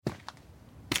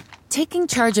Taking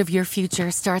charge of your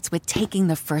future starts with taking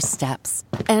the first steps.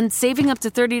 And saving up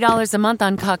to $30 a month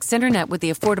on Cox Internet with the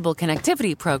Affordable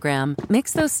Connectivity Program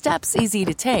makes those steps easy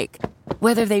to take.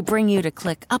 Whether they bring you to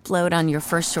click upload on your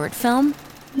first short film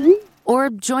or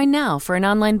join now for an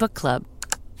online book club.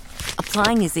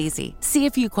 Applying is easy. See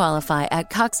if you qualify at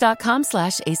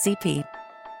cox.com/ACP.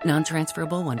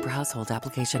 Non-transferable one per household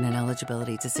application and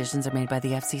eligibility decisions are made by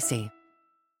the FCC.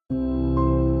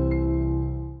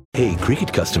 Hey,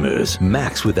 Cricket customers,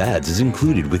 Max with ads is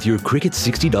included with your Cricket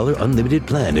 $60 unlimited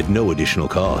plan at no additional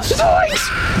cost. Nice!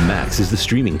 Max is the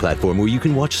streaming platform where you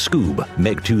can watch Scoob,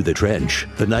 Meg 2 The Trench,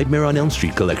 The Nightmare on Elm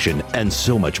Street collection, and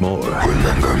so much more.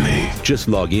 Remember me. Just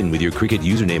log in with your Cricket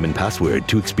username and password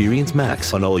to experience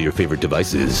Max on all your favorite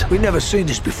devices. We've never seen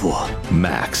this before.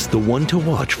 Max, the one to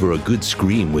watch for a good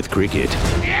scream with Cricket.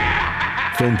 Yeah!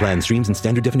 Phone plan streams in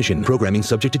standard definition. Programming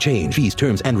subject to change. Fees,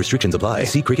 terms, and restrictions apply.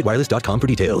 See cricketwireless.com for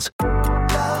details.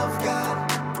 Love God,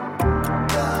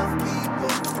 love people,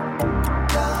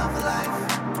 love life.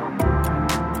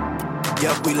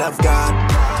 Yep, we love God,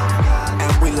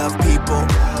 and we love people,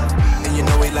 and you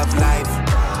know we love life.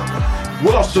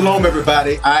 Well, shalom,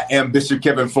 everybody. I am Bishop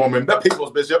Kevin Foreman, the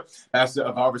People's Bishop, pastor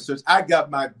of Harvard Church. I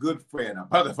got my good friend, a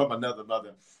brother from another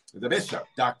mother, the Bishop,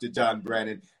 Dr. John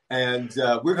Brannon. And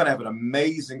we're going to have an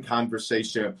amazing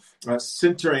conversation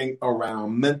centering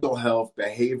around mental health,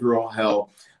 behavioral health,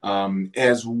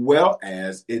 as well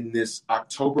as in this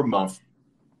October month,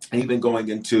 even going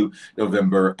into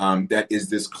November, that is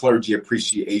this Clergy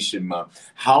Appreciation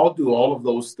Month. How do all of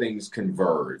those things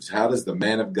converge? How does the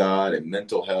man of God and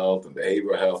mental health and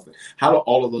behavioral health, how do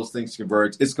all of those things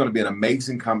converge? It's going to be an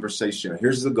amazing conversation.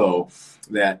 Here's the goal,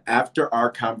 that after our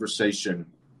conversation,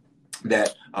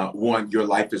 that one, your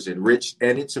life is enriched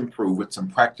and it's improved with some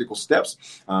practical steps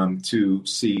to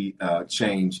see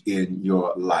change in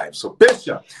your life. So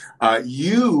Bishop,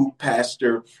 you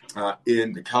pastor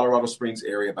in the Colorado Springs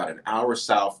area, about an hour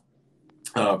south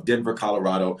of Denver,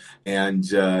 Colorado, and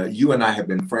you and I have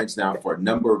been friends now for a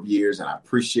number of years, and I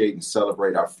appreciate and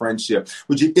celebrate our friendship.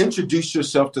 Would you introduce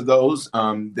yourself to those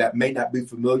that may not be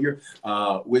familiar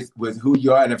with who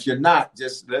you are? And if you're not,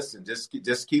 just listen,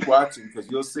 just keep watching, because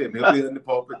you'll see him. He'll be in the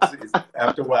pulpit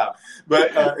after a while.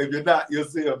 But if you're not, you'll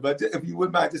see him. But if you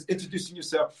wouldn't mind just introducing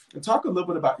yourself and talk a little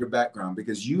bit about your background,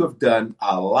 because you have done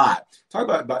a lot. Talk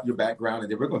about your background,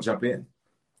 and then we're going to jump in.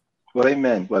 Well,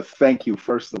 amen. Well, thank you,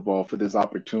 first of all, for this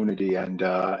opportunity. And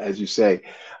as you say,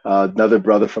 another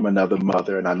brother from another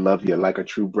mother, and I love you like a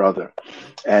true brother.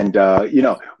 And,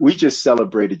 we just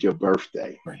celebrated your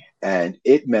birthday, and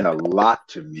it meant a lot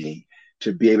to me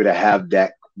to be able to have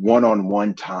that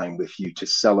one-on-one time with you to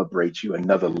celebrate you,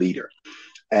 another leader.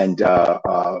 And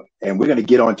we're going to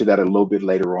get onto that a little bit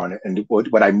later on, and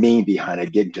what I mean behind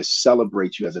it, getting to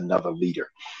celebrate you as another leader.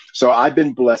 So I've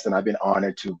been blessed and I've been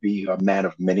honored to be a man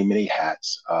of many, many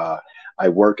hats. I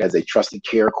work as a trusted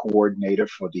care coordinator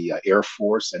for the Air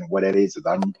Force, and what it is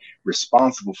I'm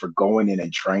responsible for going in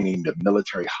and training the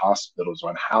military hospitals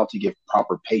on how to give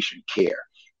proper patient care,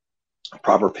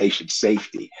 proper patient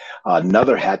safety.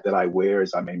 Another hat that I wear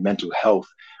is I'm a mental health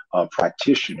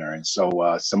practitioner. And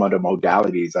so some of the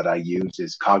modalities that I use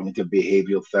is cognitive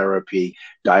behavioral therapy,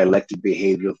 dialectic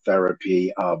behavioral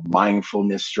therapy,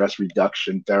 mindfulness, stress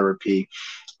reduction therapy,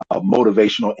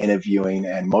 motivational interviewing.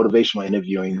 And motivational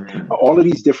interviewing, all of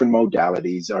these different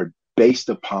modalities are based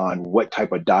upon what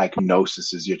type of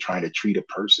diagnoses you're trying to treat a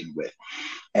person with.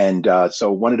 And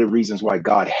so one of the reasons why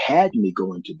God had me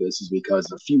go into this is because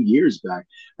a few years back,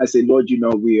 I said, Lord,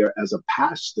 we are, as a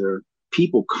pastor,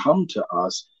 people come to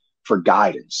us for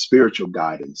guidance, spiritual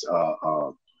guidance,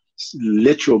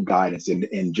 literal guidance,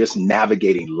 and just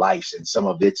navigating life and some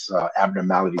of its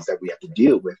abnormalities that we have to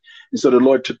deal with. And so the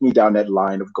Lord took me down that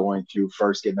line of going through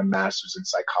first getting a master's in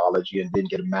psychology, and then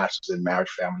get a master's in marriage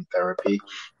family therapy,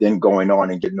 then going on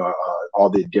and getting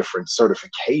all the different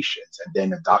certifications, and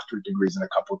then a doctorate degrees in a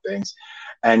couple of things.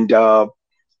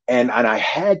 And I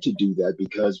had to do that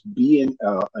because being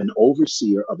an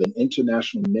overseer of an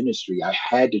international ministry, I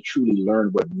had to truly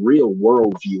learn what real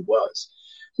worldview was,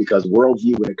 because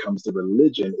worldview when it comes to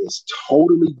religion is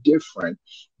totally different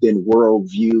than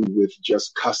worldview with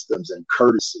just customs and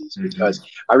courtesies. Mm-hmm. Because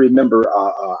I remember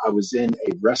I was in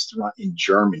a restaurant in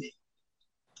Germany,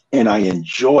 and I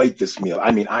enjoyed this meal.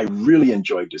 I mean, I really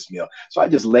enjoyed this meal. So I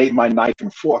just laid my knife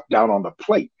and fork down on the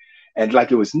plate. And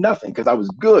like it was nothing, because I was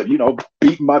good,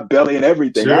 beating my belly and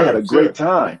everything. Sure, I had a great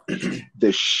time.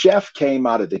 The chef came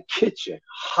out of the kitchen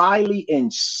highly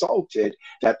insulted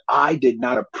that I did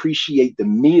not appreciate the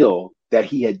meal that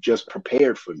he had just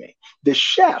prepared for me. The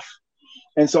chef.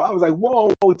 And so I was like,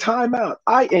 whoa, time out.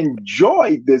 I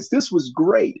enjoyed this. This was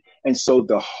great. And so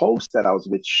the host that I was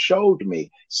with showed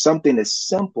me something as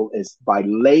simple as by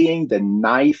laying the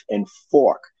knife and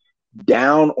fork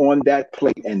down on that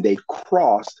plate and they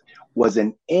crossed was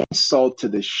an insult to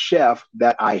the chef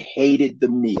that I hated the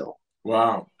meal.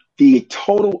 Wow. The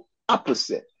total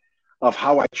opposite of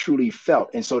how I truly felt.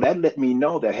 And so that let me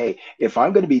know that, hey, if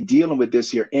I'm going to be dealing with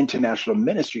this here international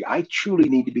ministry, I truly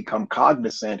need to become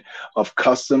cognizant of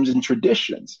customs and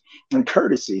traditions and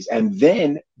courtesies. And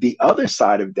then the other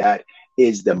side of that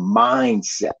is the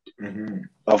mindset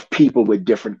of people with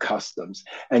different customs.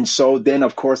 And so then,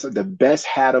 of course, the best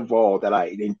hat of all that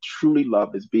I truly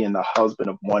love is being the husband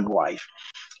of one wife.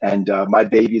 And my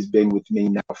baby has been with me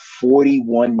now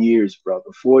 41 years, brother.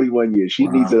 41 years. She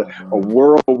needs a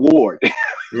world award.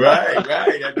 Right.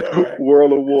 I know, right?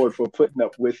 World award for putting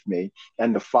up with me,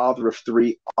 and the father of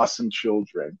 3 awesome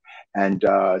children. And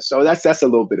so that's a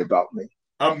little bit about me.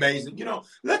 Amazing.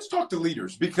 Let's talk to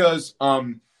leaders, because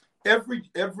every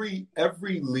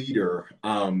leader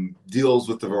deals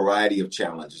with a variety of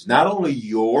challenges, not only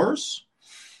yours,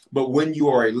 but when you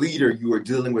are a leader, you are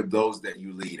dealing with those that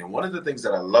you lead. And one of the things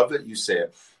that I love that you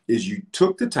said is you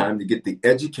took the time to get the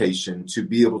education to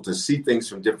be able to see things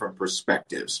from different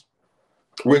perspectives,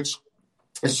 which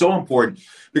is so important,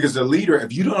 because a leader,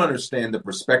 if you don't understand the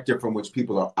perspective from which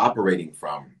people are operating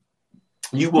from,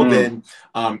 you will then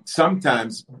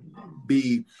sometimes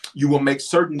you will make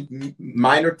certain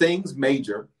minor things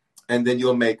major, and then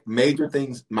you'll make major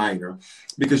things minor,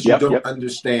 because you don't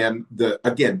understand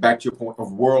again, back to your point of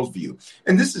worldview.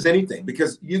 And this is anything,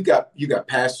 because you got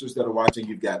pastors that are watching,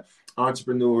 you've got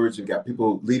entrepreneurs, you've got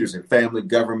people, leaders in family,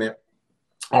 government,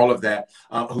 all of that,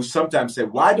 who sometimes say,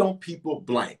 why don't people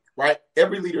blank, right?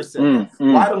 Every leader says,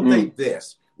 why don't they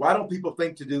this? Why don't people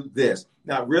think to do this?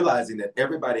 Not realizing that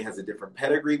everybody has a different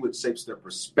pedigree, which shapes their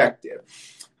perspective.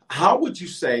 How would you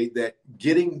say that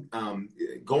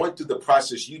going through the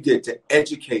process you did to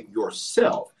educate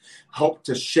yourself helped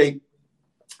to shape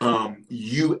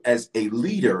you as a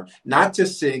leader, not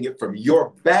just seeing it from your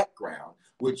background,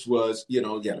 which was,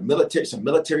 some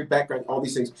military background, all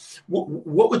these things.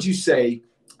 What would you say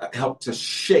helped to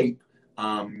shape,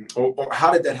 or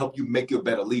how did that help you make you a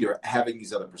better leader, having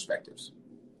these other perspectives?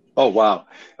 Oh, wow.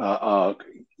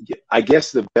 I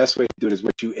guess the best way to do it is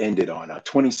what you ended on,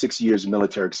 26 years of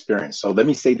military experience. So let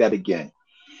me say that again.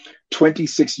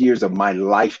 26 years of my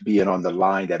life being on the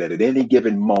line, that at any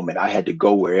given moment, I had to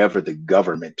go wherever the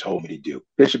government told me to do.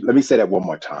 Bishop, let me say that one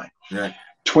more time. Right.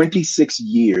 26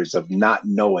 years of not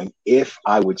knowing if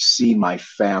I would see my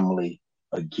family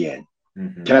again.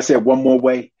 Can I say it one more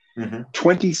way?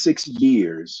 26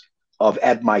 years of,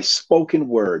 at my spoken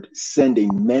word,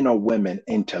 sending men or women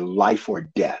into life or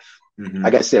death.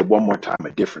 I got to say it one more time,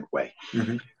 a different way.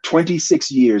 26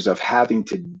 years of having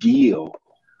to deal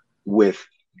with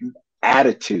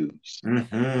attitudes,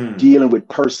 dealing with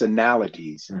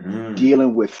personalities,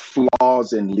 dealing with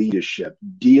flaws in leadership,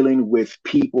 dealing with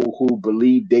people who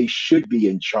believe they should be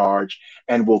in charge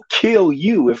and will kill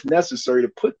you if necessary to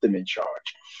put them in charge.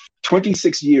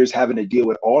 26 years having to deal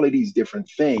with all of these different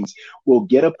things will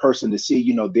get a person to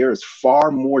see, there is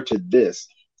far more to this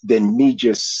than me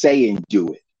just saying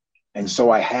do it. And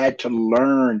so I had to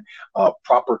learn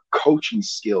proper coaching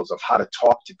skills of how to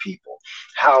talk to people,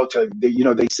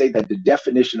 they say that the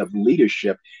definition of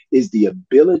leadership is the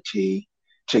ability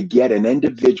to get an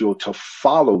individual to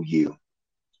follow you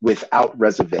without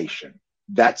reservation.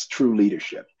 That's true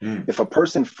leadership. If a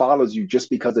person follows you just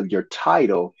because of your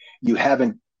title, you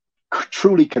haven't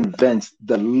truly convinced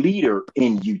the leader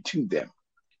in you to them.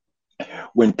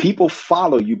 When people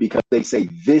follow you because they say,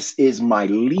 this is my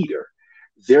leader,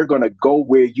 they're going to go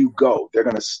where you go. They're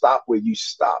going to stop where you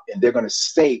stop, and they're going to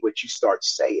say what you start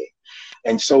saying.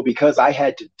 And so because I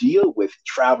had to deal with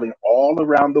traveling all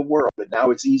around the world, and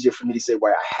now it's easier for me to say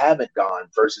where I haven't gone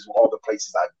versus all the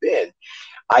places I've been,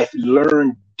 I've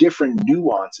learned different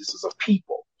nuances of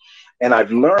people. And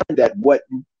I've learned that what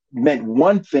meant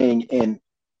one thing in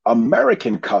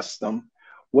American custom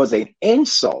was an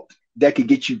insult that could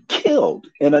get you killed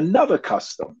in another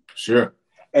custom. Sure.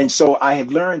 And so I have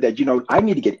learned that, I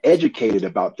need to get educated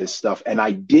about this stuff. And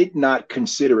I did not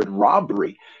consider it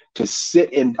robbery to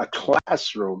sit in a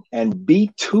classroom and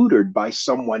be tutored by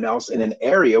someone else in an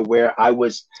area where I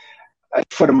was,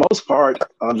 for the most part,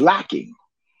 lacking.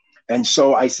 And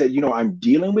so I said, I'm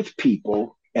dealing with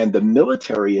people And the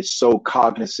military is so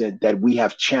cognizant that we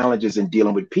have challenges in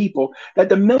dealing with people that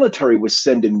the military was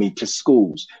sending me to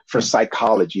schools for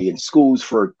psychology and schools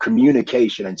for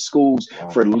communication and schools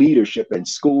for leadership and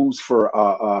schools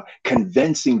for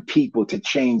convincing people to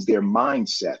change their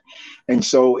mindset. And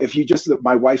so if you just look,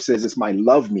 my wife says it's my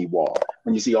love me wall.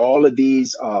 When you see all of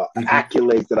these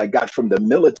accolades that I got from the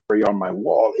military on my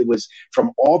wall, it was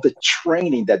from all the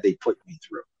training that they put me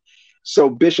through.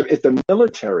 So, Bishop, if the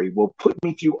military will put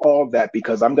me through all that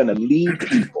because I'm going to lead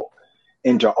people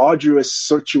into arduous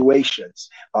situations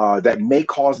that may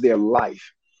cause their life,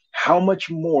 how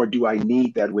much more do I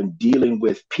need that when dealing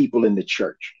with people in the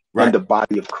church and the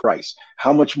body of Christ?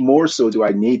 How much more so do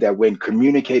I need that when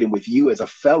communicating with you as a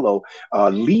fellow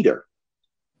leader,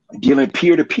 dealing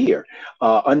peer to peer,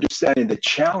 understanding the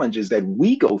challenges that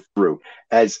we go through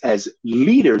as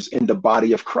leaders in the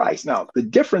body of Christ? Now, the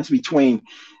difference between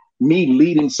me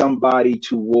leading somebody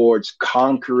towards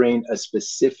conquering a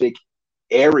specific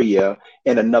area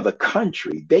in another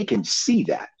country, they can see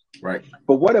that. Right.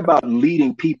 But what about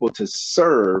leading people to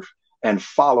serve and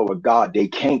follow a God they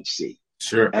can't see?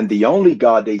 Sure. And the only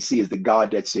God they see is the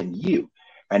God that's in you.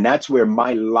 And that's where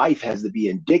my life has to be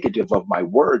indicative of my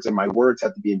words, and my words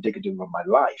have to be indicative of my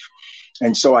life.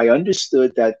 And so I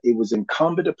understood that it was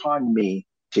incumbent upon me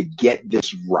to get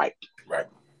this right. Right.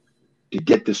 To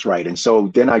get this right. And so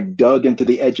then I dug into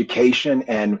the education,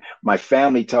 and my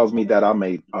family tells me that I'm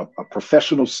a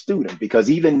professional student, because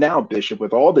even now, Bishop,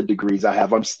 with all the degrees I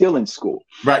have, I'm still in school.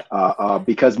 Right.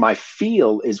 Because my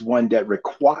field is one that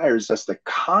requires us to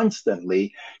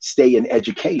constantly stay in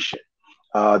education.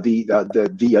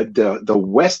 The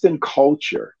Western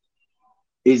culture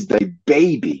is the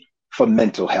baby for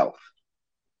mental health.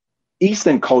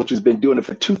 Eastern culture has been doing it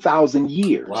for 2,000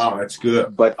 years. Wow, that's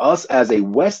good. But us as a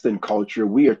Western culture,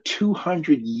 we are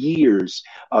 200 years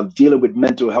of dealing with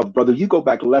mental health. Brother, you go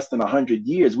back less than 100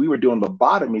 years, we were doing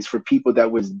lobotomies for people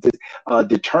that was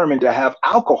determined to have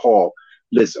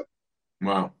alcoholism.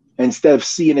 Wow. Instead of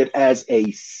seeing it as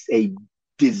a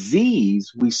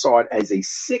disease, we saw it as a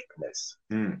sickness.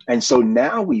 And so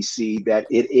now we see that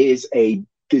it is a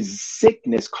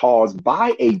sickness caused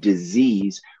by a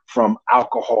disease from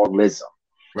alcoholism.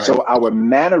 Right. So our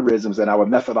mannerisms and our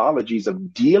methodologies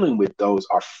of dealing with those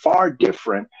are far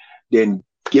different than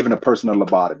giving a person a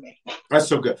lobotomy. That's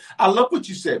so good. I love what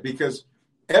you said, because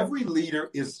every leader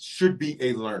should be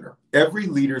a learner. Every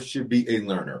leader should be a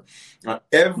learner.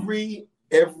 Every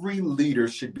leader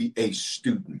should be a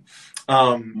student.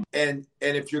 And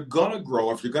if you're going to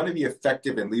grow, if you're going to be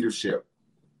effective in leadership,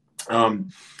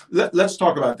 let's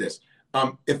talk about this.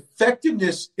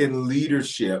 Effectiveness in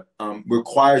leadership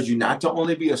requires you not to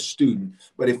only be a student,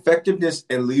 but effectiveness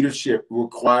in leadership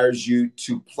requires you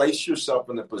to place yourself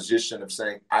in the position of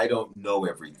saying, I don't know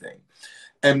everything.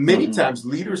 And many times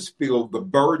leaders feel the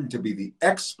burden to be the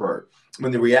expert,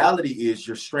 when the reality is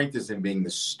your strength is in being the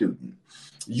student.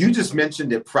 You just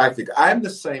mentioned it practically. I'm the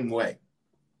same way.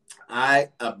 I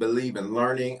believe in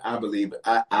learning. I believe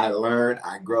I learn,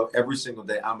 I grow every single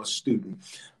day. I'm a student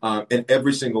in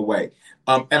every single way.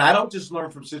 And I don't just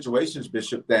learn from situations,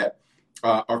 Bishop, that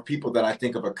are people that I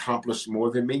think have accomplished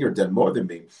more than me or done more than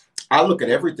me. I look at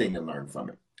everything and learn from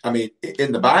it. I mean,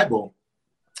 in the Bible,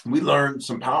 we learn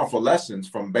some powerful lessons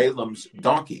from Balaam's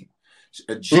donkey.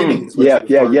 A Jenny is what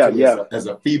you refer to as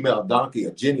a female donkey.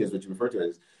 A Jenny is what you refer to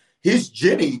as. His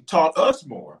Jenny taught us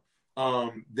more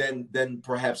than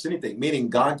perhaps anything, meaning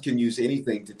God can use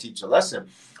anything to teach a lesson.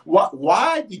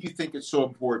 Why do you think it's so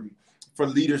important for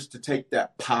leaders to take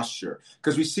that posture?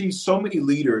 Because we see so many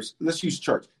leaders, let's use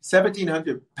church,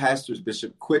 1,700 pastors,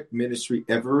 Bishop, quit ministry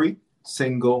every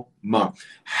single month.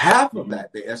 Half of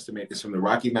that, they estimate, is from the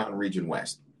Rocky Mountain region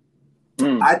west.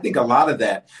 I think a lot of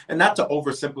that, and not to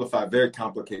oversimplify very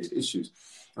complicated issues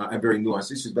and very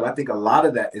nuanced issues, but I think a lot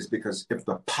of that is because if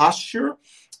the posture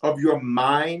of your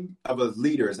mind of a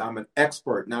leader is, I'm an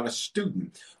expert, not a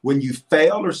student, when you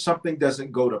fail or something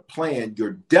doesn't go to plan,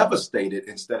 you're devastated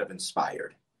instead of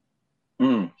inspired.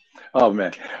 Oh,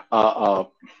 man.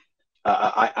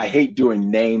 I hate doing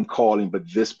name calling, but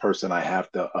this person I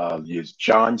have to use,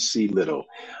 John C. Little,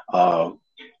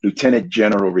 Lieutenant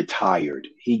General, retired.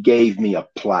 He gave me a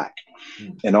plaque.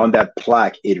 And on that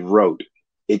plaque, it wrote,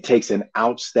 it takes an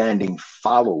outstanding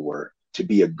follower to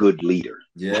be a good leader.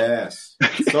 Yes.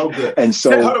 So good. And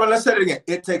so hold on, let's say it again.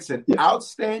 It takes an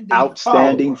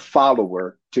outstanding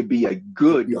follower to be a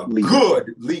good leader.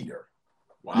 Good leader.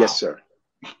 Wow. Yes, sir.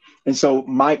 And so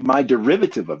my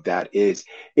derivative of that is,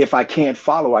 if I can't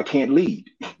follow, I can't lead.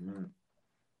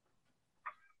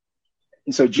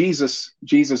 And so Jesus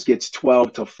gets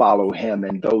 12 to follow him,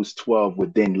 and those 12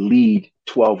 would then lead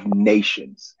 12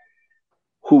 nations.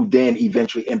 who then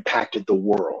eventually impacted the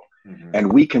world.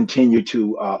 And we continue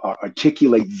to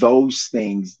articulate those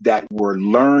things that were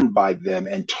learned by them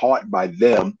and taught by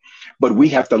them. But we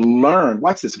have to learn.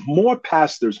 Watch this. More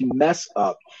pastors mess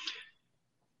up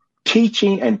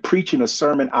teaching and preaching a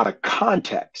sermon out of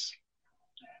context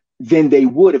than they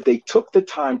would if they took the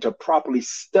time to properly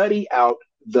study out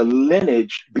the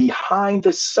lineage behind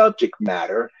the subject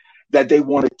matter that they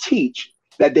want to teach,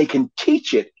 that they can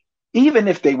teach it even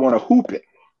if they want to hoop it.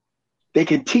 They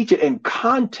can teach it in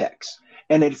context,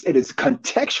 and it is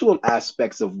contextual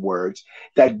aspects of words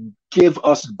that give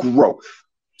us growth.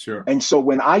 Sure. And so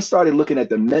when I started looking at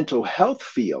the mental health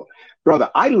field,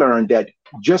 brother, I learned that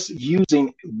just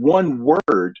using one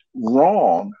word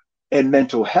wrong in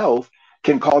mental health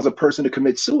can cause a person to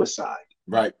commit suicide.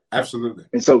 Right. Absolutely.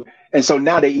 And so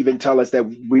now they even tell us that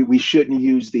we shouldn't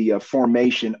use the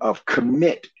formation of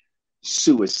commit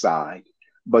suicide,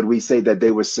 but we say that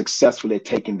they were successful at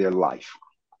taking their life.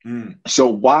 So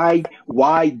why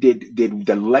did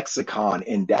the lexicon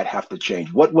in that have to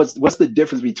change? What's the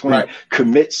difference between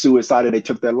commit suicide and they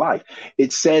took their life?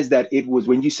 It says that it was,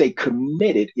 when you say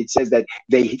committed, it says that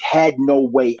they had no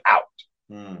way out.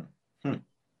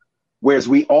 Whereas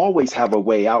we always have a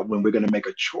way out when we're going to make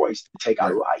a choice to take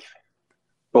our life.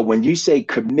 But when you say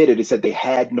committed, it said they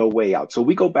had no way out. So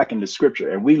we go back into scripture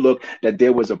and we look that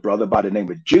there was a brother by the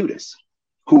name of Judas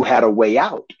who had a way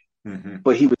out.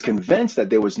 But he was convinced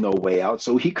that there was no way out,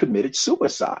 so he committed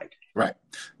suicide. Right.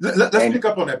 Let's pick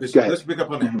up on that, Bishop. Let's pick up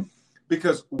on that.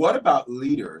 Because what about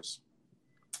leaders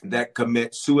that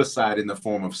commit suicide in the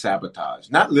form of sabotage?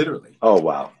 Not literally. Oh,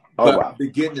 wow. But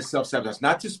begin to self-sabotage.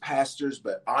 Not just pastors,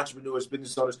 but entrepreneurs,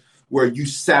 business owners, where you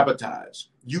sabotage.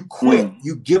 You quit.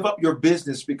 You give up your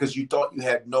business because you thought you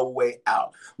had no way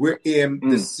out. We're in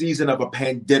the season of a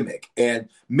pandemic, and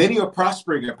many are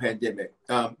prospering in a pandemic.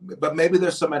 But maybe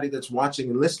there's somebody that's watching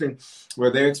and listening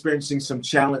where they're experiencing some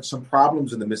challenge, some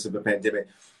problems in the midst of a pandemic,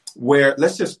 where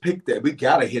let's just pick that. We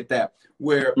got to hit that,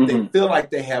 where they feel like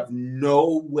they have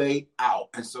no way out.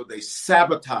 And so they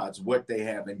sabotage what they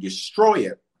have and destroy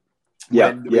it.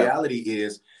 When the reality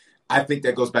is, I think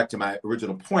that goes back to my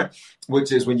original point,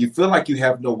 which is when you feel like you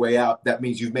have no way out, that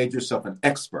means you've made yourself an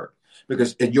expert.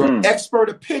 Because in your expert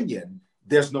opinion,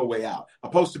 there's no way out.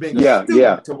 Opposed to being a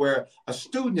student, to where a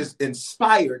student is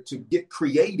inspired to get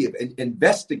creative and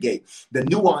investigate the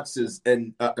nuances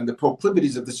and the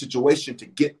proclivities of the situation to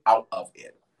get out of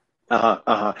it.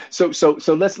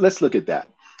 So let's look at that.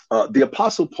 The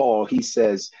Apostle Paul, he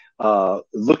says,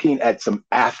 looking at some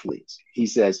athletes, he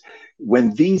says,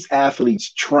 when these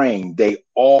athletes train, they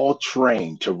all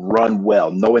train to run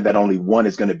well, knowing that only one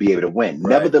is going to be able to win.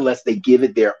 Nevertheless, they give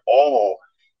it their all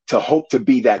to hope to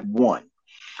be that one.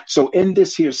 So in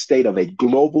this here state of a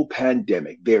global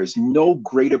pandemic, there's no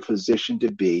greater position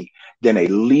to be than a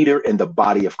leader in the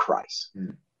body of Christ.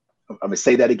 I'm going to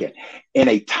say that again. In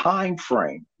a time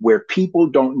frame where people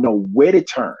don't know where to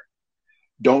turn,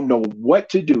 don't know what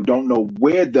to do, don't know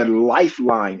where the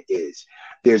lifeline is,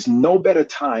 there's no better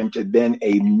time to been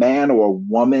a man or a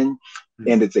woman,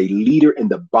 and it's a leader in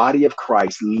the body of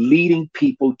Christ, leading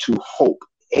people to hope,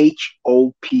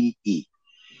 HOPE.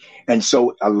 And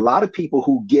so a lot of people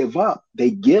who give up, they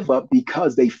give up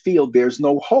because they feel there's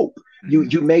no hope.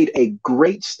 You made a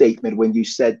great statement when you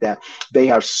said that they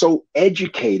are so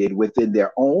educated within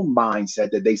their own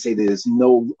mindset that they say there's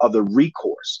no other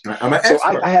recourse. I'm an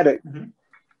expert. I had a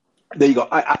there you go.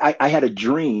 I had a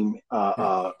dream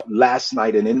last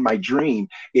night, and in my dream,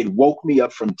 it woke me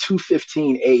up from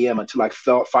 2:15 a.m. until I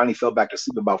finally fell back to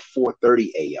sleep about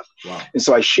 4:30 a.m. Wow. And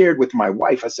so I shared with my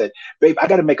wife. I said, "Babe, I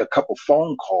got to make a couple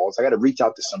phone calls. I got to reach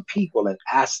out to some people and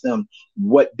ask them,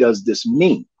 what does this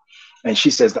mean?" And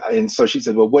she says, and so she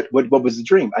said, "Well, what was the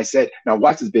dream?" I said, "Now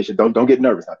watch this, Bishop. Don't get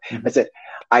nervous." I said,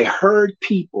 "I heard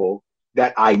people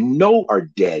that I know are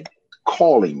dead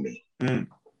calling me."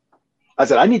 I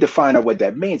said, "I need to find out what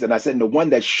that means." And I said, and the one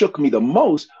that shook me the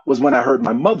most was when I heard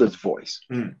my mother's voice.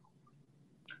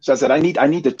 So I said, I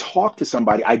need to talk to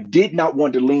somebody. I did not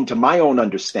want to lean to my own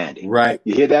understanding. Right.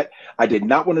 You hear that? I did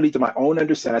not want to lean to my own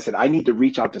understanding. I said, I need to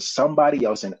reach out to somebody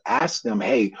else and ask them,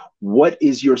 hey, what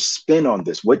is your spin on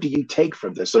this? What do you take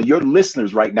from this? So your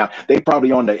listeners right now, they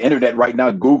probably on the internet right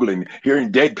now, Googling,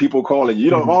 hearing dead people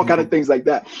calling, all kind of things like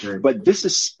that. Right. But this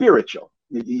is spiritual.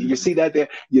 You see that there?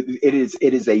 It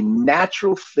is a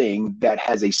natural thing that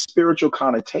has a spiritual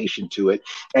connotation to it.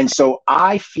 And so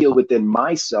I feel within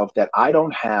myself that I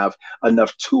don't have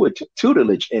enough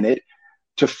tutelage in it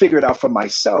to figure it out for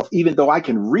myself, even though I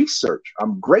can research.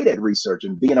 I'm great at research,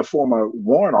 and being a former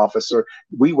warrant officer,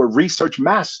 we were research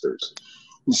masters.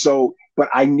 And so, but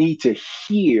I need to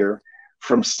hear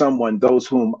from someone, those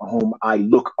whom I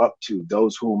look up to,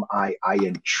 those whom I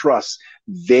entrust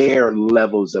their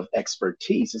levels of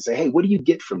expertise, and say, hey, what do you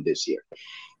get from this here?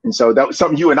 And so that was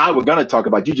something you and I were going to talk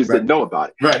about. You just didn't know about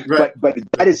it. Right. But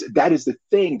that is the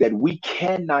thing, that we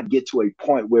cannot get to a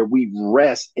point where we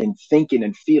rest in thinking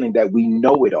and feeling that we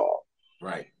know it all.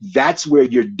 Right. That's where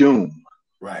you're doomed.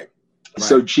 Right.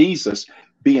 So Jesus,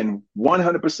 being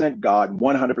 100% God,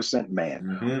 100%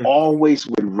 man, always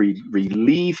would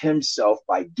relieve himself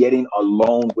by getting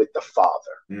alone with the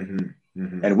Father.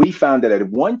 And we found that at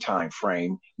one time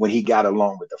frame, when he got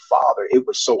along with the Father, it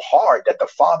was so hard that the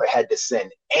Father had to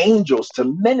send angels to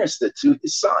minister to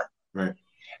his Son. Right.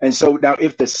 And so now,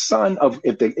 if the Son of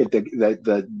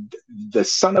the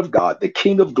Son of God, the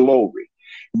King of Glory,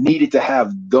 needed to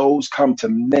have those come to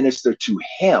minister to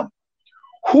him,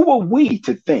 who are we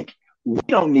to think we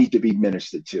don't need to be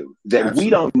ministered to, that Absolutely. we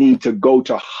don't need to go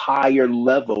to higher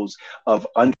levels of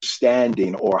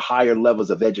understanding or higher levels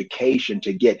of education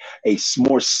to get a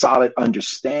more solid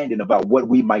understanding about what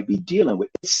we might be dealing with,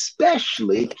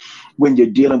 especially when you're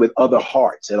dealing with other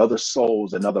hearts and other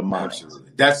souls and other minds.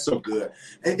 Absolutely. That's so good.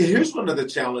 And here's one of the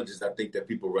challenges I think that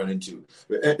people run into.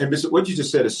 And Mr. What you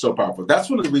just said is so powerful. That's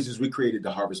one of the reasons we created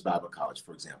the Harvest Bible College,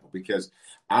 for example, because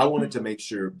I wanted to make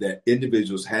sure that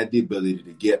individuals had the ability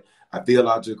to get a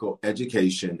theological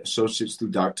education, associates through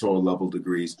doctoral level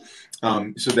degrees,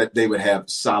 so that they would have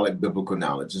solid biblical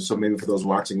knowledge. And so maybe for those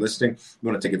watching, listening, you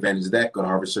want to take advantage of that, go to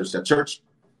harvestchurch.church.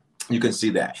 You can see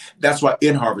that. That's why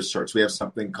in Harvest Church, we have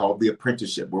something called the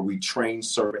apprenticeship, where we train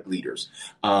servant leaders.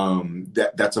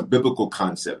 That's a biblical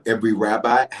concept. Every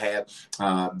rabbi had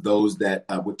those that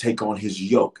would take on his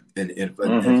yoke. And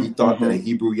he thought that a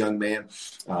Hebrew young man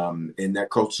in that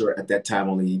culture at that time,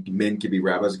 only men could be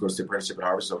rabbis. Of course, the apprenticeship at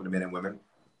Harvest is open to men and women.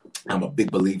 I'm a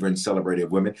big believer in celebrating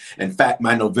women. In fact,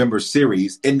 my November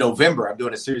series, in November, I'm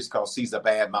doing a series called She's a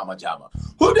Bad Mama Jama.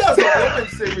 Who does a women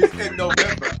series in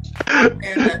November?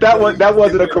 That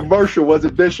wasn't a commercial, was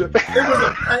it, Bishop?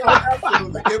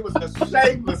 Absolutely. It was a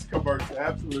shameless commercial.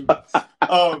 Absolutely.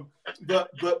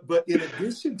 But in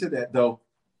addition to that, though,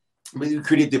 we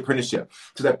created the apprenticeship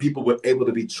so that people were able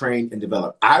to be trained and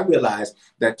developed. I realized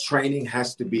that training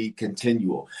has to be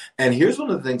continual. And here's one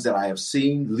of the things that I have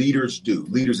seen leaders do,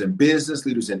 leaders in business,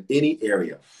 leaders in any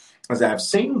area, as I've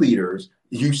seen leaders,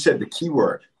 you said the key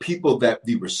word, people that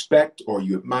you respect or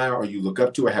you admire or you look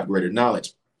up to or have greater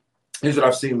knowledge. Here's what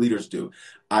I've seen leaders do.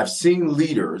 I've seen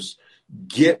leaders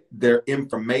get their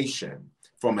information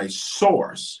from a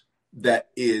source that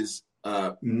is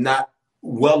not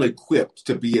well equipped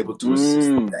to be able to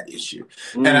assist with that issue.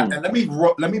 And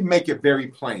let me make it very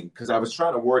plain, because I was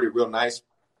trying to word it real nice.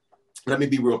 Let me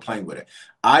be real plain with it.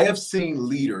 I have seen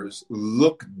leaders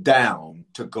look down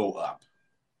to go up.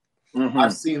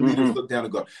 I've seen leaders look down to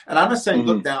go up. And I'm not saying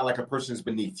look down like a person is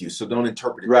beneath you, so don't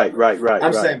interpret it. Right.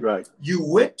 I'm saying you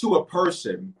went to a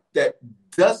person that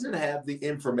doesn't have the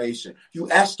information. You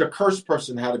asked a cursed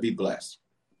person how to be blessed.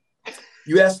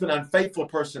 You asked an unfaithful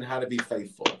person how to be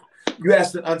faithful. You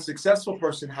ask an unsuccessful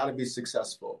person how to be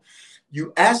successful.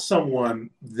 You ask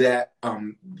someone that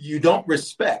you don't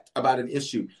respect about an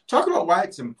issue. Talk about why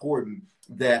it's important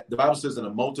that the Bible says in a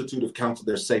multitude of counsel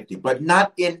there's safety, but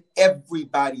not in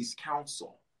everybody's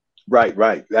counsel. Right.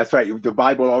 That's right. The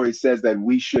Bible always says that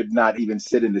we should not even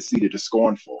sit in the seat of the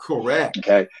scornful. Correct.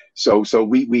 Okay. So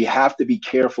we have to be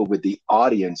careful with the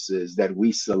audiences that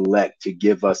we select to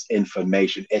give us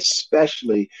information,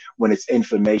 especially when it's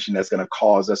information that's going to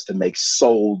cause us to make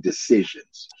soul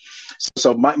decisions.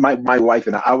 So my wife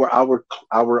and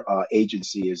our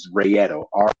agency is Rheeto,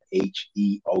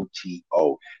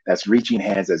 RHEOTO. That's reaching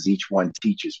hands as each one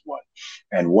teaches one.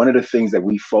 And one of the things that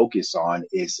we focus on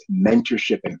is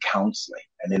mentorship and counseling.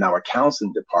 And in our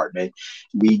counseling department,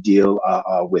 we deal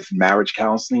with marriage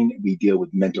counseling. We deal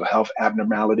with mental health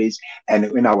abnormalities. And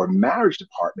in our marriage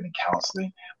department and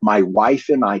counseling, my wife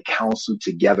and I counsel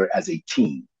together as a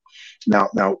team. Now,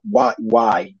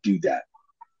 why do that?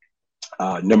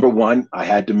 Number one, I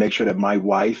had to make sure that my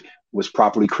wife was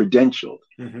properly credentialed.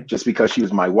 Just because she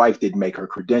was my wife didn't make her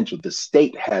credentialed. The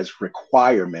state has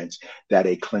requirements that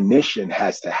a clinician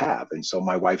has to have. And so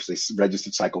my wife's a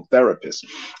registered psychotherapist,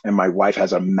 and my wife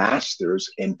has a master's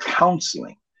in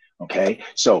counseling. Okay,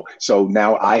 so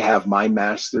now I have my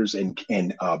master's in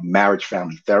marriage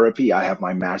family therapy. I have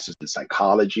my master's in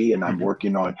psychology, and I'm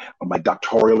working on my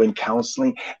doctoral in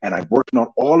counseling, and I'm working on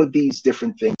all of these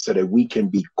different things so that we can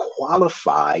be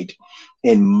qualified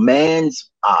in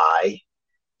man's eye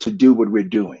to do what we're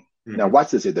doing. Now, watch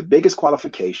this. The biggest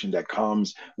qualification that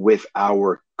comes with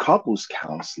our couples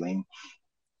counseling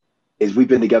is we've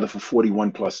been together for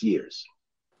 41 plus years.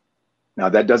 Now,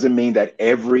 that doesn't mean that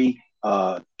every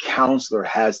counselor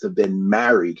has to have been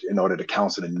married in order to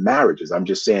counsel in marriages. I'm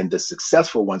just saying the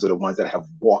successful ones are the ones that have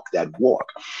walked that walk.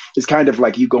 It's kind of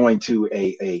like you going to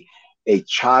a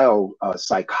child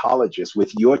psychologist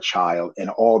with your child, and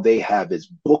all they have is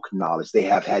book knowledge. They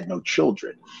have had no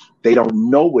children. They don't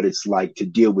know what it's like to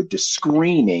deal with the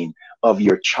screaming of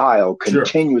your child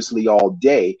continuously all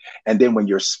day. And then when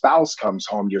your spouse comes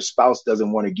home, your spouse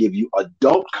doesn't want to give you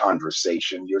adult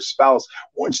conversation. Your spouse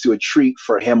wants to retreat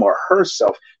for him or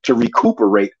herself to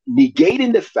recuperate,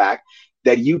 negating the fact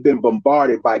that you've been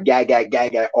bombarded by gag, gag,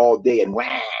 gag, gag all day and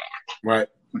wah. Right.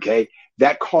 Okay.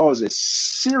 That causes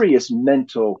serious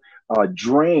mental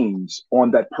drains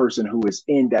on that person who is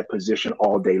in that position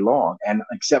all day long. And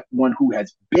except one who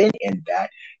has been in that,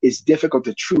 it's difficult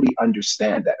to truly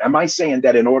understand that. Am I saying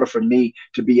that in order for me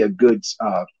to be a good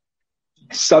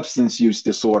substance use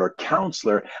disorder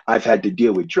counselor, I've had to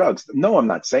deal with drugs? No, I'm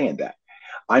not saying that.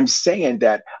 I'm saying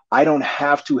that I don't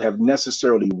have to have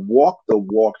necessarily walked the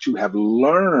walk to have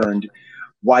learned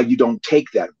why you don't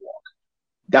take that walk.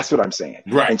 That's what I'm saying.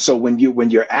 Right. And so when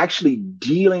you're actually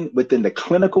dealing within the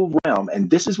clinical realm, and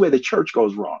this is where the church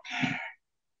goes wrong.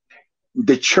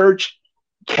 The church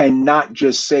cannot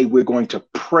just say we're going to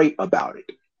pray about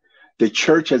it. The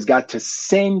church has got to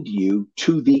send you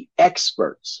to the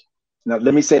experts. Now,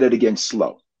 let me say that again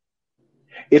slow.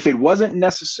 If it wasn't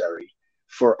necessary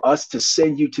for us to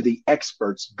send you to the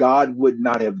experts, God would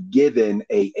not have given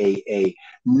a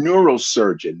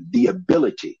neurosurgeon the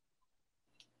ability,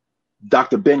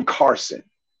 Dr. Ben Carson,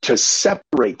 to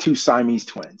separate two Siamese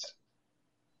twins.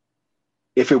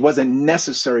 If it wasn't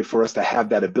necessary for us to have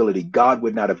that ability, God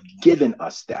would not have given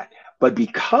us that. But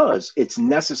because it's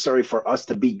necessary for us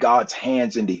to be God's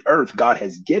hands in the earth, God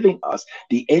has given us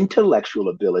the intellectual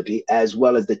ability as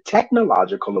well as the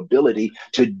technological ability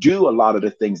to do a lot of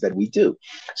the things that we do.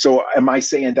 So am I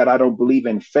saying that I don't believe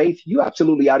in faith? You're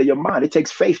absolutely out of your mind. It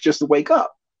takes faith just to wake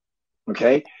up.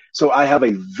 Okay. So I have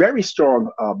a very strong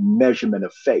measurement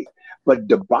of faith, but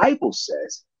the Bible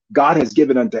says God has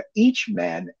given unto each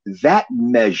man that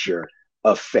measure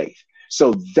of faith.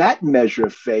 So that measure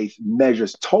of faith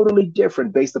measures totally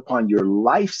different based upon your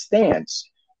life stance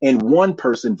in one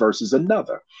person versus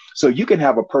another. So you can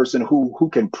have a person who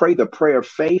can pray the prayer of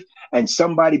faith and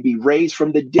somebody be raised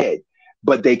from the dead,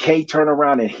 but they can't turn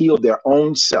around and heal their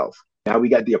own self. Now we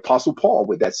got the Apostle Paul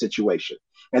with that situation.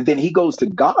 And then he goes to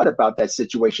God about that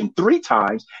situation 3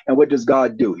 times. And what does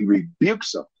God do? He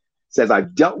rebukes him, says,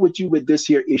 I've dealt with you with this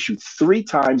here issue 3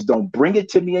 times. Don't bring it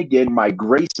to me again. My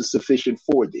grace is sufficient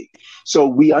for thee. So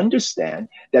we understand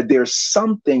that there's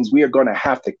some things we are going to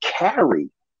have to carry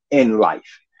in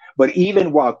life. But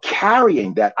even while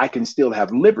carrying that, I can still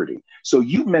have liberty. So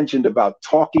you mentioned about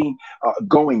talking,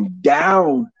 going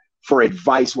down for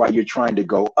advice while you're trying to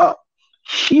go up.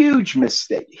 Huge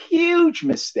mistake, huge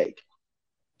mistake.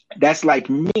 That's like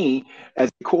me as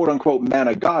a quote unquote man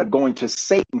of God going to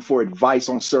Satan for advice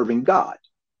on serving God.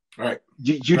 Right.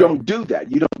 You don't do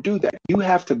that. You don't do that. You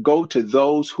have to go to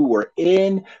those who are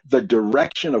in the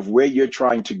direction of where you're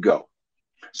trying to go.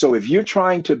 So if you're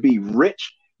trying to be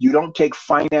rich, you don't take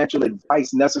financial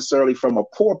advice necessarily from a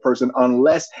poor person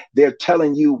unless they're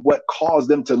telling you what caused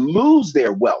them to lose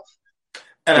their wealth.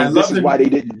 And this is why they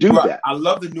didn't do that. I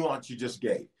love the nuance you just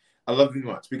gave. I love the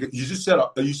nuance because you just said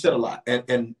a lot,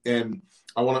 and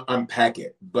I want to unpack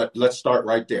it. But let's start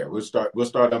right there. We'll start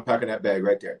unpacking that bag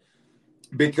right there,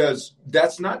 because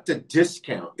that's not to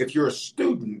discount. If you're a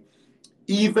student,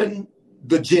 even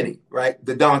the Jenny, right,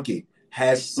 the donkey,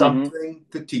 has something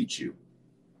to teach you,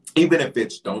 even if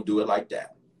it's don't do it like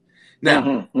that.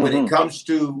 Now, when it comes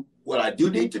to what I do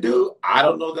need to do, I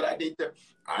don't know that I need to.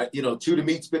 Chew the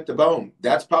meat, spit the bone.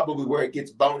 That's probably where it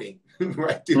gets bony,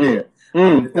 right through there.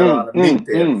 A lot of meat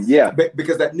there. Yeah.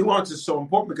 Because that nuance is so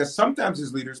important, because sometimes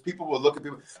as leaders, people will look at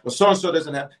people, well, so-and-so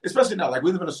doesn't have, especially now, like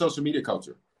we live in a social media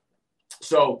culture.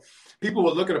 So people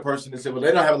will look at a person and say, well,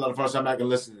 they don't have a lot of fun, so I'm not going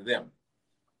to listen to them.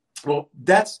 Well,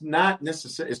 that's not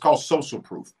necessary. It's called social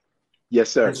proof. Yes,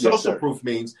 sir. And social proof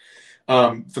means,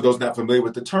 for those not familiar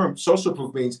with the term, social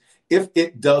proof means if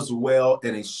it does well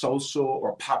in a social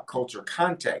or pop culture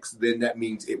context, then that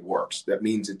means it works. That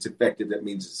means it's effective. That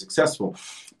means it's successful.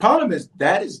 Problem is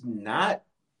that is not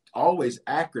always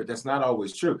accurate. That's not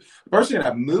always true. A person can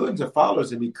have millions of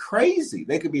followers and be crazy.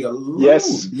 They could be a loon.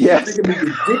 Yes. They could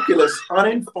be ridiculous,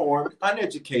 uninformed,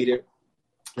 uneducated,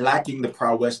 lacking the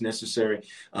prowess necessary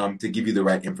to give you the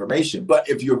right information. But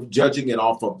if you're judging it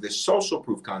off of this social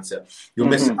proof concept, you'll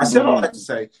miss it. I said all that to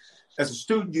say, as a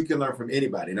student, you can learn from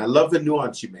anybody. And I love the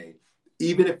nuance you made,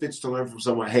 even if it's to learn from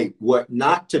someone, hey, what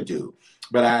not to do.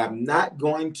 But I am not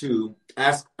going to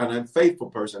ask an unfaithful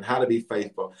person how to be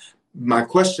faithful. my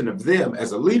question of them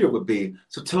as a leader would be,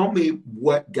 so tell me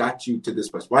what got you to this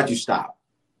place. Why'd you stop?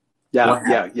 Yeah.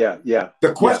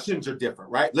 The questions are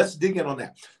different, right? Let's dig in on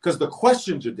that, because the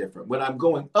questions are different. When I'm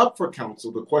going up for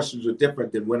counsel, the questions are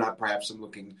different than when I perhaps am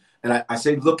looking, and I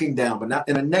say looking down, but not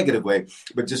in a negative way,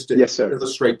 but just to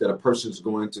illustrate that a person's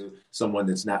going to someone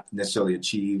that's not necessarily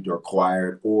achieved or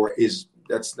acquired, or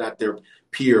that's not their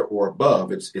peer or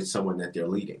above. It's someone that they're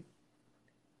leading.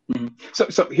 Mm-hmm.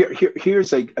 So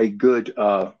here's a good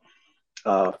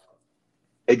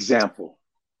example.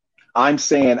 I'm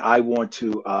saying I want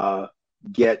to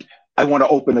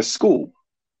open a school.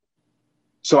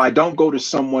 So I don't go to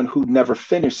someone who never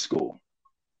finished school.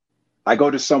 I go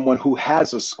to someone who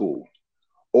has a school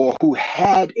or who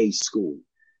had a school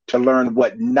to learn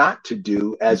what not to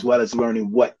do, as well as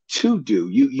learning what to do.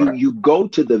 You go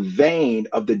to the vein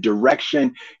of the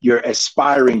direction you're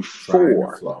aspiring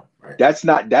for. Right. That's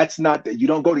not you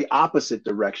don't go the opposite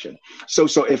direction. So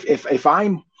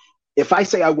if I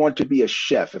say I want to be a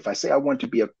chef, if I say I want to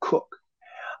be a cook,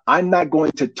 I'm not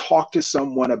going to talk to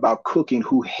someone about cooking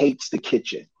who hates the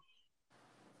kitchen,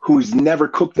 who's never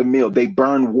cooked a meal. They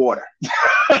burn water.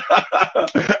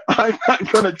 I'm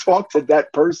not going to talk to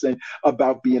that person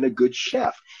about being a good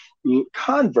chef.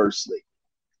 Conversely,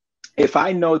 if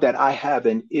I know that I have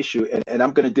an issue, and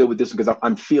I'm going to deal with this because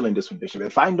I'm feeling this one, Bishop.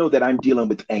 If I know that I'm dealing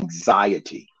with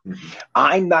anxiety,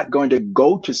 I'm not going to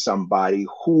go to somebody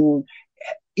who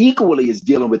equally is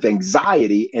dealing with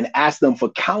anxiety and ask them for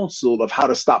counsel of how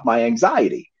to stop my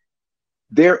anxiety.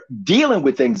 They're dealing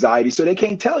with anxiety, so they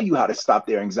can't tell you how to stop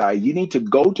their anxiety. You need to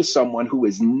go to someone who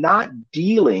is not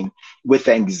dealing with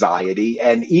anxiety.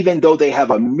 And even though they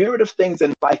have a myriad of things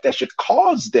in life that should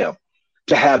cause them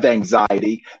to have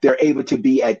anxiety, they're able to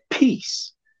be at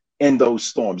peace in those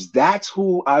storms. That's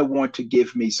who I want to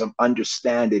give me some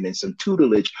understanding and some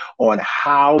tutelage on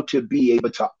how to be able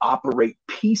to operate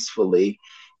peacefully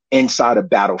inside a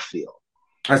battlefield.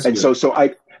 So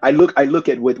I look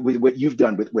at what you've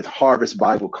done with Harvest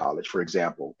Bible College, for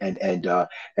example, and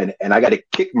I got to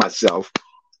kick myself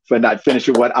for not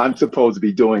finishing what I'm supposed to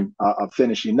be doing,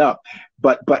 finishing up.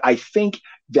 But I think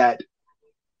that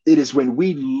it is when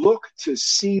we look to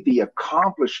see the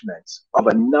accomplishments of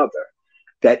another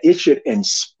that it should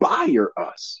inspire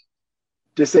us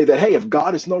to say that, hey, if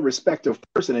God is no respecter of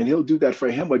person and he'll do that for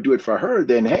him or do it for her,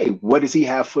 then, hey, what does he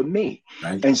have for me?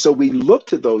 Right. And so we look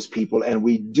to those people and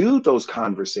we do those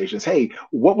conversations. Hey,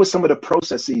 what were some of the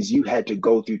processes you had to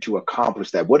go through to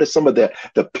accomplish that? What are some of the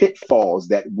pitfalls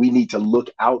that we need to look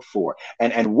out for?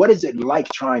 And what is it like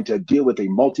trying to deal with a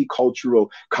multicultural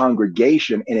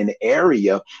congregation in an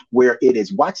area where it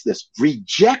is, watch this,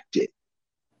 rejected?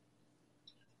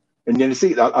 And then you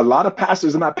see, a lot of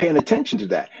pastors are not paying attention to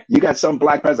that. You got some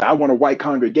black pastors, I want a white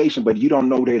congregation, but you don't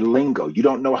know their lingo. You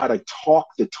don't know how to talk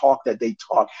the talk that they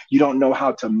talk. You don't know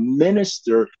how to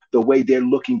minister the way they're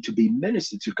looking to be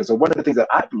ministered to. Because one of the things that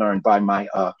I've learned by my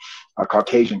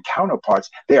Caucasian counterparts,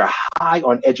 they are high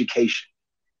on education.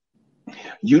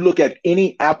 You look at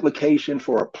any application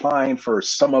for applying for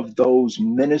some of those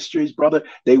ministries, brother,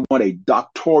 they want a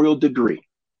doctoral degree,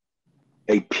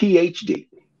 a PhD.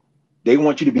 They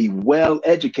want you to be well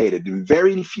educated.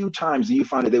 Very few times do you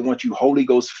find that they want you Holy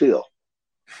Ghost filled.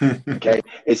 Okay,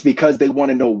 it's because they want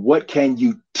to know, what can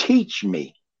you teach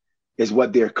me, is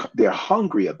what they're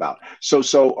hungry about. So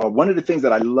one of the things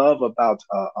that I love about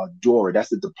DORA, that's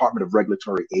the Department of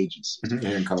Regulatory Agencies.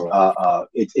 In Colorado.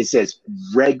 It says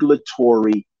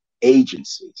regulatory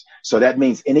agencies. So that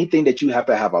means anything that you have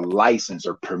to have a license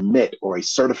or permit or a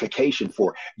certification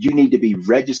for, you need to be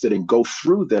registered and go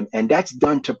through them. And that's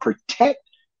done to protect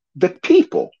the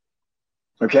people.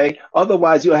 Okay.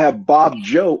 Otherwise, you'll have Bob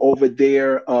Joe over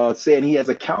there saying he has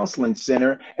a counseling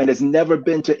center and has never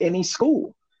been to any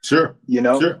school. Sure. You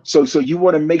know, sure. So you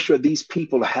want to make sure these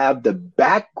people have the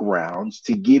backgrounds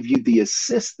to give you the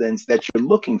assistance that you're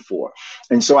looking for.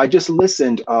 And so I just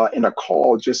listened in a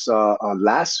call just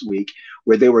last week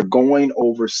where they were going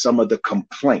over some of the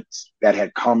complaints that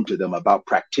had come to them about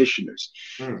practitioners.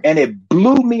 And it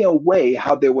blew me away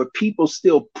how there were people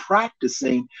still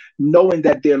practicing knowing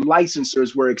that their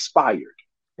licensures were expired.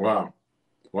 Wow.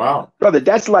 Brother,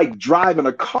 that's like driving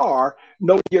a car,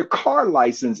 knowing your car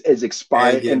license is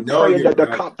expired and praying that the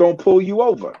cop don't pull you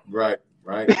over. Right.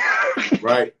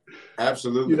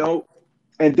 Absolutely. You know,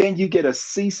 and then you get a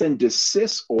cease and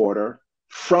desist order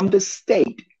from the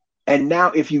state. And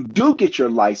now if you do get your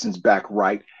license back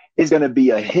right, it's going to be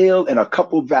a hill and a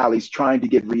couple valleys trying to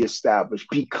get reestablished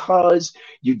because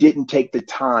you didn't take the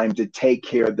time to take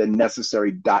care of the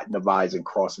necessary dotting of I's and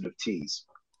crossing of T's.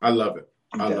 I love it.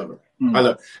 I love it.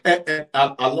 And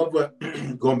I love what,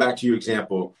 going back to your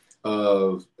example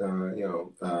of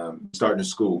starting a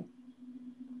school.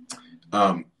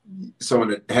 Someone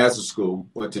that has a school,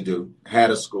 what to do, had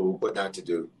a school, what not to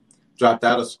do, dropped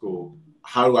out of school.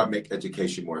 How do I make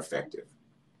education more effective?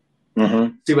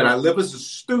 Mm-hmm. See, when I live as a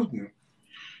student,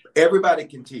 everybody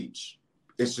can teach.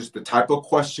 It's just the type of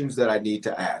questions that I need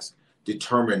to ask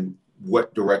determine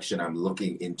what direction I'm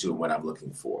looking into and what I'm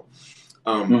looking for.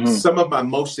 Some of my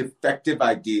most effective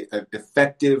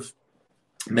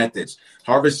methods.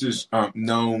 Harvest is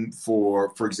known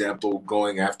for example,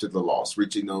 going after the lost,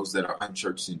 reaching those that are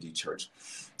unchurched and de-churched.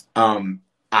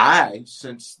 I,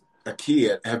 since a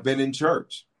kid, have been in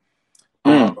church.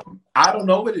 I don't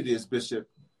know what it is, Bishop,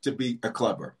 to be a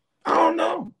clubber. I don't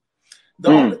know.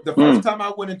 The first time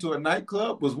I went into a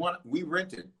nightclub was one we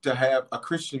rented to have a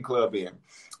Christian club in,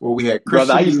 where we had Christian.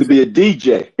 Brother, I used to be a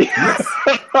DJ.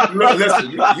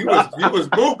 Listen, you was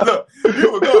moved. Look,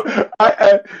 you were going.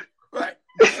 Right.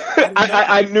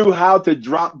 I knew how to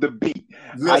drop the beat.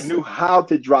 Listen. I knew how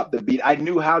to drop the beat. I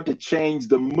knew how to change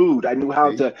the mood. I knew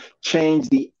how to change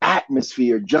the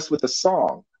atmosphere just with a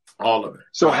song. All of it.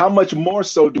 So how much more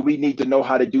so do we need to know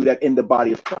how to do that in the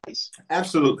body of Christ?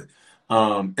 Absolutely.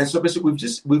 And so, Bishop,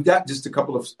 we've got just a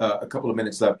couple of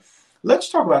minutes left. Let's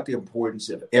talk about the importance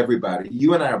of everybody.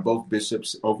 You and I are both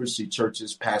bishops, oversee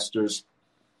churches, pastors,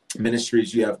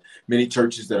 ministries. You have many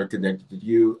churches that are connected to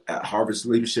you. At Harvest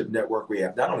Leadership Network, we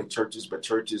have not only churches, but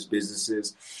churches,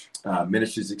 businesses,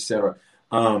 ministries, etc.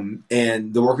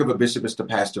 And the work of a bishop is to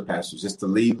pastor pastors. It's to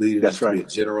lead leaders. That's right. To be a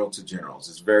general to generals.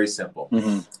 It's very simple.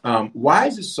 Why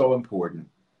is it so important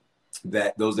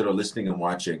that those that are listening and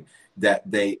watching, that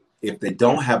if they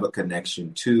don't have a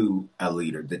connection to a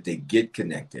leader, that they get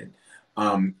connected,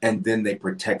 and then they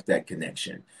protect that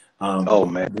connection?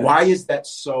 Why is that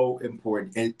so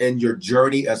important in your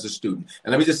journey as a student?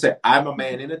 And let me just say, I'm a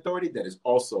man in authority that is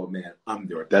also a man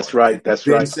under authority. That's right. That's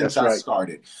right. Since I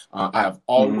started, I have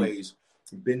always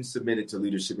been submitted to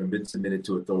leadership and been submitted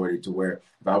to authority, to where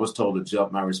if I was told to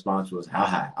jump, my response was, how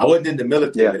high? I wasn't in the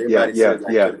military, but everybody says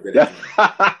I could have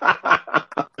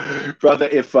been. Brother,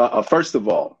 if first of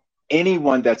all,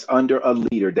 anyone that's under a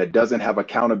leader that doesn't have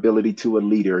accountability to a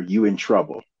leader, you in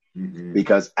trouble,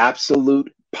 because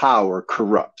absolute power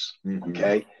corrupts.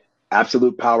 Okay.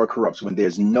 Absolute power corrupts. When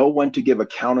there's no one to give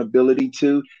accountability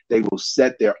to, they will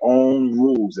set their own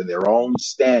rules and their own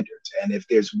standards. And if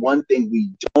there's one thing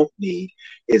we don't need,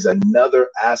 is another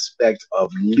aspect of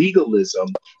legalism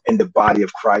in the body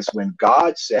of Christ, when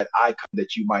God said, I come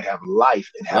that you might have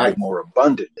life and have it more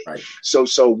abundantly. Right.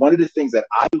 So one of the things that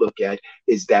I look at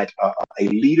is that a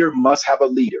leader must have a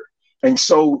leader. And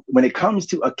so when it comes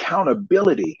to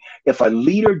accountability, if a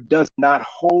leader does not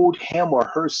hold him or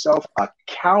herself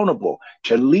accountable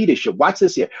to leadership, watch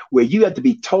this here, where you have to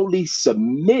be totally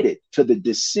submitted to the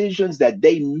decisions that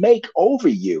they make over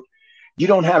you, you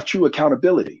don't have true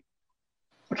accountability.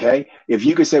 Okay. If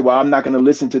you could say, well, I'm not going to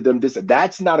listen to them,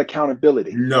 that's not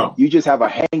accountability. No, you just have a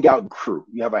hangout crew.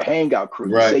 You have a hangout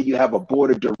crew. Right. You say you have a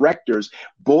board of directors.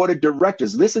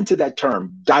 Listen to that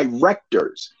term,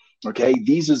 directors. Okay,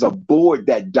 these is a board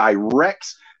that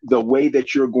directs the way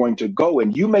that you're going to go,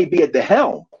 and you may be at the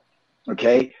helm.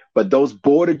 Okay, but those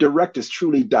board of directors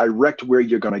truly direct where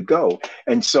you're going to go.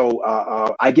 And so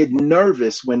I get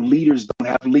nervous when leaders don't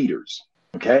have leaders.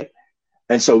 Okay,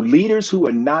 and so leaders who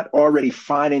are not already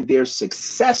finding their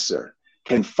successor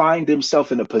can find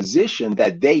themselves in a position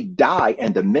that they die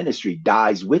and the ministry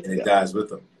dies with them. It dies with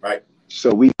them, right?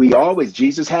 So we always,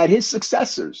 Jesus had his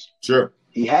successors. Sure.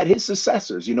 He had his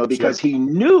successors, because he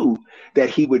knew that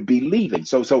he would be leaving.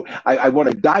 So I want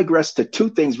to digress to two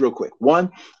things real quick.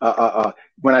 One,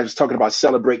 when I was talking about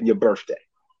celebrating your birthday,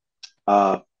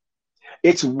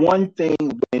 it's one thing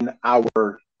when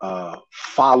our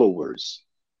followers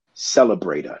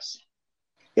celebrate us.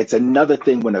 It's another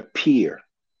thing when a peer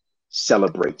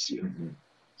celebrates you,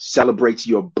 celebrates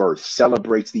your birth,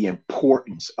 celebrates the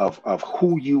importance of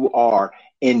who you are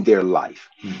in their life.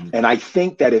 And I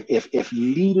think that if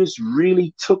leaders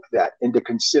really took that into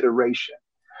consideration,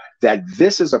 that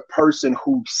this is a person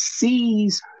who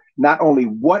sees not only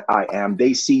what I am,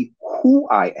 they see who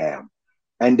I am,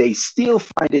 and they still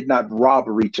find it not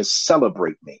robbery to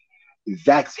celebrate me.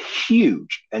 That's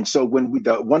huge. And so when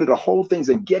one of the whole things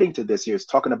in getting to this here is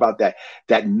talking about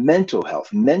that mental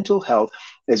health. Mental health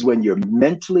is when you're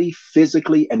mentally,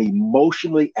 physically, and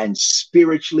emotionally and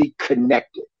spiritually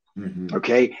connected.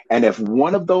 Okay. And if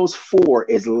one of those four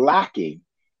is lacking,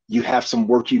 you have some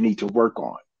work you need to work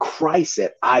on. Christ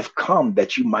said, I've come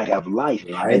that you might have life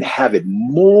and have it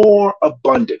more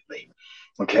abundantly.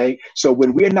 Okay. So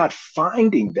when we're not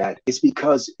finding that,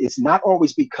 it's not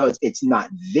always because it's not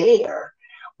there,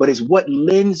 but it's what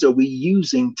lens are we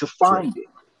using to find it?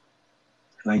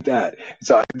 Like that.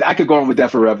 So I could go on with that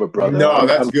forever, brother. No,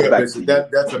 that's good.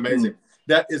 That's amazing. Mm.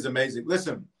 That is amazing.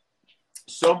 Listen,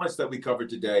 so much that we covered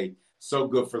today. So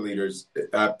good for leaders.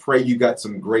 I pray you got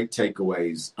some great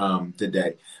takeaways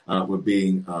today with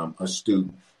being a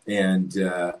student and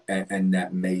that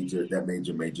major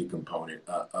component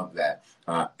of that.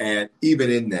 And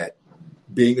even in that,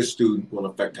 being a student will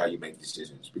affect how you make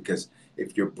decisions, because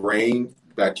if your brain,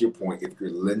 back to your point, if your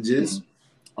lenses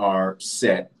are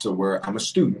set to where I'm a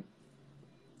student,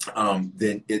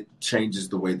 then it changes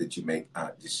the way that you make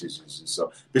decisions. And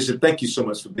so, Bishop, thank you so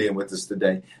much for being with us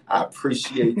today. I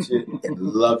appreciate you and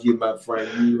love you, my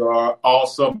friend. You are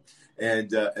awesome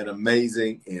and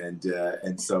amazing,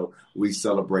 and so we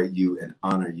celebrate you and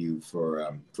honor you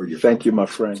for your. Thank you, my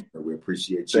friend. We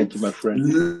appreciate you. Thank you, my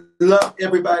friend. Love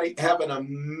everybody. Have an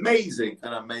amazing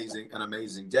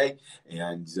day.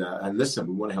 And listen,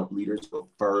 we want to help leaders go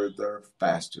further,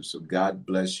 faster. So God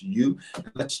bless you.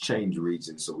 Let's change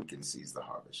regions so we can seize the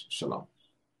harvest. Shalom.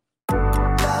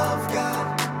 Love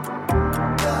God,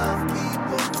 love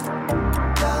people,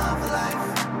 love life.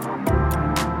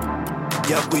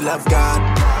 Yep, we love God,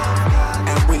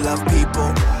 and we love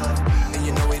people, and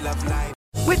you know we love life.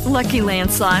 With Lucky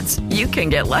Land Slots, you can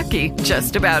get lucky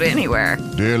just about anywhere.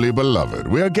 Dearly beloved,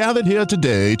 we are gathered here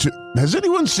today to... Has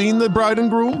anyone seen the bride and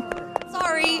groom?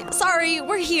 Sorry,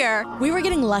 we're here. We were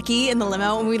getting lucky in the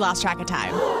limo and we lost track of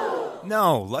time.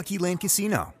 No, Lucky Land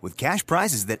Casino, with cash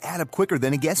prizes that add up quicker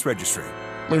than a guest registry.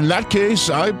 In that case,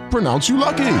 I pronounce you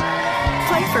lucky.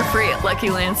 Play for free at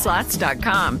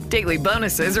LuckyLandSlots.com. Daily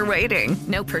bonuses are waiting.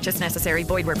 No purchase necessary.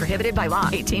 Void where prohibited by law.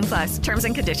 18+. Terms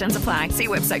and conditions apply. See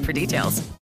website for details.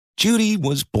 Judy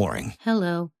was boring.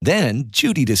 Hello. Then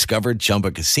Judy discovered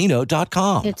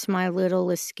ChumbaCasino.com. It's my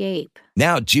little escape.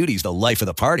 Now Judy's the life of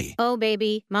the party. Oh,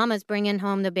 baby, mama's bringing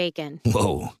home the bacon.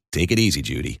 Whoa, take it easy,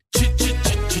 Judy.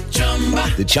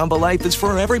 The Chumba life is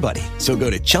for everybody. So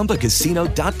go to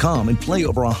ChumbaCasino.com and play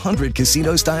over 100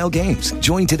 casino-style games.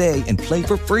 Join today and play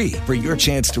for free for your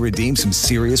chance to redeem some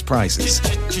serious prizes.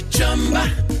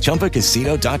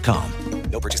 ChumbaCasino.com.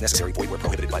 No purchase necessary. Void where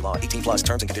prohibited by law. 18+.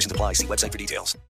 Terms and conditions apply. See website for details.